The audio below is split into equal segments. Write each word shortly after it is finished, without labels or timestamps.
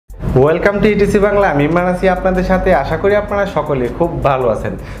Welcome to etc Bangla. আমি ইমরান আছি আপনাদের সাথে। আশা করি আপনারা সকলে খুব ভালো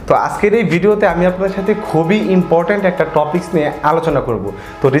আছেন। তো আজকের এই ভিডিওতে আমি আপনাদের সাথে খুবই ইম্পর্ট্যান্ট একটা টপিকস নিয়ে আলোচনা করব।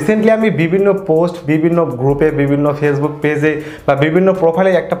 তো রিসেন্টলি আমি বিভিন্ন পোস্ট, বিভিন্ন গ্রুপে, বিভিন্ন ফেসবুক পেজে বা বিভিন্ন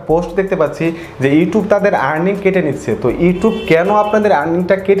প্রোফাইলে একটা পোস্ট দেখতে পাচ্ছি যে ইউটিউব তাদের আর্নিং কেটে নিচ্ছে। তো ইউটিউব কেন আপনাদের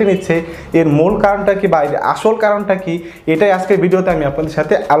আর্নিংটা কেটে নিচ্ছে, এর মূল কারণটা কি বা এর আসল কারণটা কি, এটাই আজকের ভিডিওতে আমি আপনাদের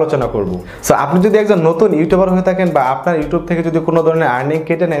সাথে আলোচনা করব। সো আপনি যদি একজন নতুন ইউটিউবার হয়ে থাকেন বা আপনার ইউটিউব থেকে যদি কোনো ধরনের আর্নিং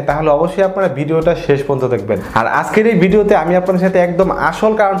কেটে নেয়, তাহলে অবশ্যই আপনারা ভিডিওটা শেষ পর্যন্ত দেখবেন। আর আজকের এই ভিডিওতে আমি আপনাদের সাথে একদম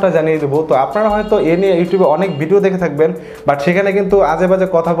আসল কারণটা জানিয়ে দেবো। তো আপনারা হয়তো এ নিয়ে ইউটিউবে অনেক ভিডিও দেখে থাকবেন, বাট সেখানে কিন্তু আজে বাজে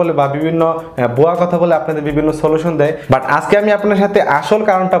কথা বলে বা বিভিন্ন ভুয়া কথা বলে আপনাদের বিভিন্ন সলিউশন দেয়। বাট আজকে আমি আপনার সাথে আসল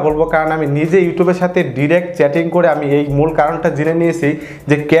কারণটা বলবো, কারণ আমি নিজে ইউটিউবের সাথে ডিরেক্ট চ্যাটিং করে আমি এই মূল কারণটা জেনে নিয়েছি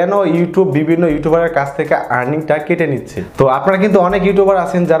যে কেন ইউটিউব বিভিন্ন ইউটিউবারের কাছ থেকে আর্নিংটা কেটে নিচ্ছে। তো আপনারা কিন্তু অনেক ইউটিউবার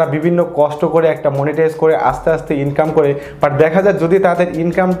আছেন যারা বিভিন্ন কষ্ট করে একটা মনিটাইজ করে আস্তে আস্তে ইনকাম করে, বাট দেখা যায় যদি তাদের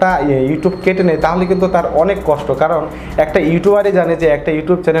ইনকামটা ইউটিউব কেটে নেয় তাহলে কিন্তু তার অনেক কষ্ট। কারণ একটা ইউটিউবারই জানে যে একটা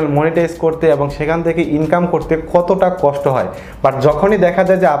ইউটিউব চ্যানেল মনিটাইজ করতে এবং সেখান থেকে ইনকাম করতে কতটা কষ্ট হয়। বাট যখনই দেখা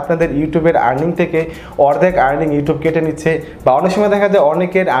যায় যে আপনাদের ইউটিউবের আর্নিং থেকে অর্ধেক আর্নিং ইউটিউব কেটে নিচ্ছে, বা অনেক সময় দেখা যায়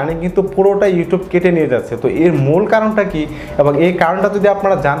অনেকের আর্নিং কিন্তু পুরোটাই ইউটিউব কেটে নিয়ে যাচ্ছে। তো এর মূল কারণটা কি এবং এই কারণটা যদি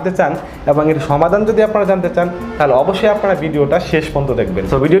আপনারা জানতে চান এবং এর সমাধান যদি আপনারা জানতে চান, তাহলে অবশ্যই আপনারা ভিডিওটা শেষ পর্যন্ত দেখবেন।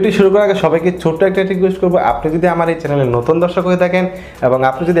 তো ভিডিওটি শুরু করার আগে সবাইকে ছোট্ট একটা রিকোয়েস্ট করবো, আপনি যদি আমার এই চ্যানেলে নতুন দর্শক হয়ে থাকেন এবং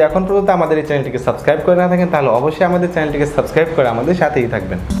আপনি যদি এখন পর্যন্ত আমাদের এই চ্যানেলটিকে সাবস্ক্রাইব করে না থাকেন, তাহলে অবশ্যই আমাদের চ্যানেলটিকে সাবস্ক্রাইব করে আমাদের সাথেই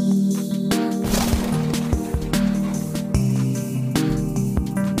থাকবেন।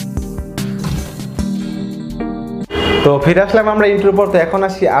 তো ফিরে আসলাম আমরা ইউটিউব পর। তো এখন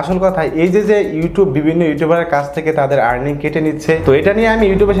আসি আসল কথা, এই যে ইউটিউব বিভিন্ন ইউটিউবারের কাছ থেকে তাদের আর্নিং কেটে নিচ্ছে। তো এটা নিয়ে আমি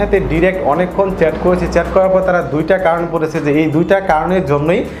ইউটিউবের সাথে ডিরেক্ট অনেকক্ষণ চ্যাট করেছি। চ্যাট করার পর তারা দুইটা কারণ বলেছে যে এই দুইটা কারণের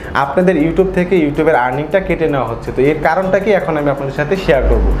জন্যই আপনাদের ইউটিউব থেকে ইউটিউবের আর্নিংটা কেটে নেওয়া হচ্ছে। তো এর কারণটা কি এখন আমি আপনাদের সাথে শেয়ার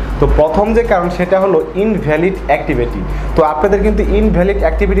করব। তো প্রথম যে কারণ সেটা হলো ইনভ্যালিড অ্যাক্টিভিটি। তো আপনাদের কিন্তু ইনভ্যালিড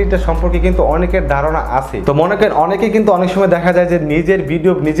অ্যাক্টিভিটিটা সম্পর্কে কিন্তু অনেকের ধারণা আছে। তো মনে করেন অনেকে কিন্তু অনেক সময় দেখা যায় যে নিজের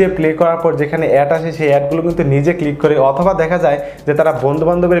ভিডিও নিজে প্লে করার পর যেখানে অ্যাড আসে সেই অ্যাডগুলো কিন্তু নিজে ক্লিক করে, অথবা দেখা যায় যে তারা বন্ধু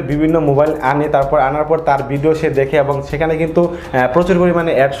বান্ধবের বিভিন্ন মোবাইল আনে, তারপর আনার পর তার ভিডিও সে দেখে এবং সেখানে কিন্তু প্রচুর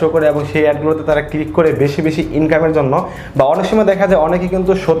পরিমাণে অ্যাড শো করে এবং সেই অ্যাডগুলোতে তারা ক্লিক করে বেশি বেশি ইনকামের জন্য। বা অনেক সময় দেখা যায় অনেকে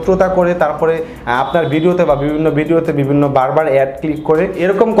কিন্তু শত্রুতা করে তারপরে আপনার ভিডিওতে বা বিভিন্ন ভিডিওতে বিভিন্ন বারবার অ্যাড ক্লিক করে।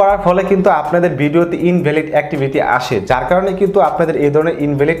 এরকম করার ফলে কিন্তু আপনাদের ভিডিওতে ইনভ্যালিড অ্যাক্টিভিটি আসে, যার কারণে কিন্তু আপনাদের এই ধরনের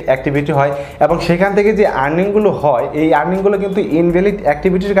ইনভ্যালিড অ্যাক্টিভিটি হয় এবং সেখান থেকে যে আর্নিংগুলো হয় এই আর্নিংগুলো কিন্তু ইনভ্যালিড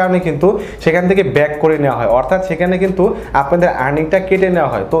অ্যাক্টিভিটির কারণে কিন্তু সেখান থেকে ব্যাক করে নেওয়া হয়, অর্থাৎ সেখানে কিন্তু আপনাদের আর্নিংটা কেটে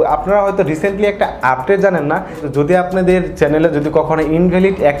নেওয়া হয়। তো আপনারা হয়তো রিসেন্টলি একটা আপডেট জানেন না, যদি আপনাদের চ্যানেলে যদি কখনো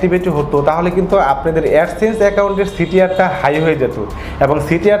ইনভ্যালিড অ্যাক্টিভিটি হতো তাহলে কিন্তু আপনাদের অ্যাডসেন্স অ্যাকাউন্টের সিটিআরটা হাই হয়ে যেত এবং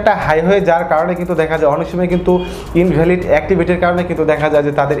সিটিআরটা হাই হয়ে যাওয়ার কারণে কিন্তু দেখা যায় অনেক সময় কিন্তু ইনভ্যালিড অ্যাক্টিভিটির কারণে কিন্তু দেখা যায়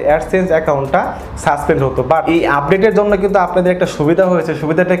যে তাদের অ্যাডসেন্স অ্যাকাউন্টটা সাসপেন্ড হতো। বাট এই আপডেটের জন্য কিন্তু আপনাদের একটা সুবিধা হয়েছে।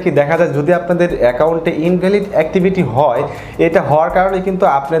 সুবিধাটা কি, দেখা যায় যদি আপনাদের অ্যাকাউন্টে ইনভ্যালিড অ্যাক্টিভিটি হয়, এটা হওয়ার কারণে কিন্তু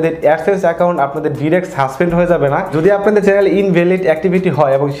আপনাদের অ্যাডসেন্স অ্যাকাউন্ট আপনাদের ডিরেক্ট সাসপেন্ড হয়ে যাবে না। যদি আপনাদের চ্যানেলে ইনভ্যালিড অ্যাক্টিভিটি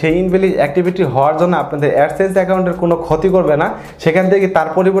হয় এবং সেই ইনভ্যালিড অ্যাক্টিভিটি হওয়ার জন্য আপনাদের অ্যাডসেন্স অ্যাকাউন্টের কোনো ক্ষতি করবে না, সেখান থেকে তার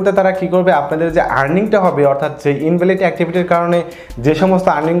পরিবর্তে তারা কি করবে, আপনাদের যে আর্নিংটা হবে অর্থাৎ সেই ইনভ্যালিড অ্যাক্টিভিটির কারণে যে সমস্ত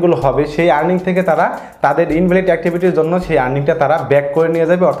আর্নিংগুলো হবে সেই আর্নিং থেকে তারা তাদের ইনভ্যালিড অ্যাক্টিভিটির জন্য সেই আর্নিংটা তারা ব্যাক করে নিয়ে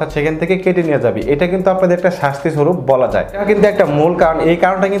যাবে, অর্থাৎ সেখান থেকে কেটে নিয়ে যাবে। এটা কিন্তু আপনাদের একটা শাস্তি স্বরূপ বলা যায়। এটা কিন্তু একটা মূল কারণ। এই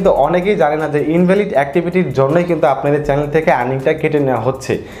কারণটা কিন্তু অনেকেই জানে না যে ইনভ্যালিড অ্যাক্টিভিটির জন্যই কিন্তু আপনাদের চ্যানেল থেকে আর্নিংটা কেটে নেওয়া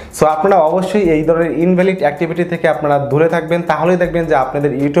হচ্ছে। সো আপনারা অবশ্যই এই ধরনের ইনভ্যালিড অ্যাক্টিভিটি থেকে আপনারা দূরে থাকবেন, তাহলেই দেখবেন যে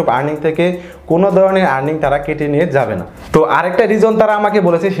আপনাদের ইউটিউব আর্নিং থেকে কোনো ধরনের আর্নিং তারা কেটে নিয়ে যাবে না। তো আরেকটা রিজন তারা আমাকে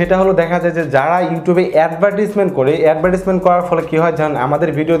বলেছে, সেটা হলো দেখা যায় যে যারা ইউটিউবে অ্যাডভার্টিজমেন্ট করে, অ্যাডভার্টিজমেন্ট করার ফলে কি হয়, যেমন আমাদের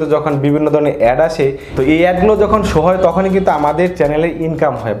ভিডিওতে যখন বিভিন্ন ধরনের অ্যাড আসে, তো এই অ্যাডগুলো যখন শো হয় তখনই কিন্তু আমাদের চ্যানেলে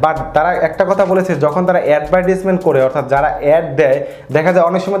ইনকাম হয়। বাট তারা একটা কথা বলেছে, যখন তারা অ্যাডভার্টিজমেন্ট করে অর্থাৎ যারা অ্যাড দেয়, দেখা যায়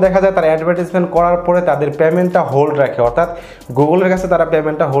অনেক সময় দেখা যায় তারা অ্যাডভার্টিজমেন্ট করার পরে তাদের পেমেন্টটা হোল্ড রাখে, অর্থাৎ গুগলের কাছে তারা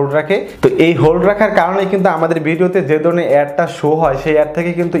পেমেন্টটা হোল্ড রাখে। তো এই হোল্ড রাখার কারণে কিন্তু আমাদের ভিডিওতে যে ধরনের অ্যাডটা শো হয় সেই অ্যাড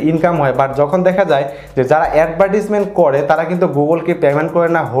থেকে কিন্তু ইনকাম হয়। বাট যখন দেখা যায় যে যারা অ্যাডভার্টিজমেন্ট করে তারা কিন্তু গুগলকে পেমেন্ট করে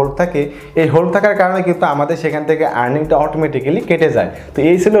না, হোল্ড থাকে। এই হোল্ড থাকার কারণে কিন্তু আমাদের সেখান থেকে আর্নিংটা অটোমেটিক্যালি কেটে যায়। তো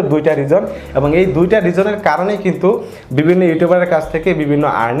এই ছিল দুইটা রিজন এবং এই দুইটা রিজনের কারণেই কিন্তু বিভিন্ন ইউটিউবারের কাছ থেকে বিভিন্ন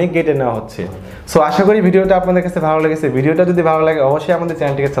আর্নিং কেটে নেওয়া হচ্ছে। সো আশা করি ভিডিওটা আপনাদের কাছে ভালো লেগেছে। ভিডিওটা যদি ভালো লাগে অবশ্যই আমাদের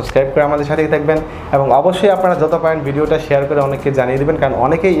চ্যানেলটিকে সাবস্ক্রাইব করে আমাদের সাথেই থাকবেন এবং অবশ্যই আপনারা যত পারেন ভিডিওটা শেয়ার করে অনেককে জানিয়ে দেবেন, কারণ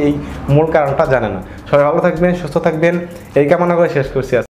অনেকেই এই মূল কারণটা জানে না। সবাই ভালো থাকবেন, সুস্থ থাকবেন, এই কামনা করে শেষ করছি।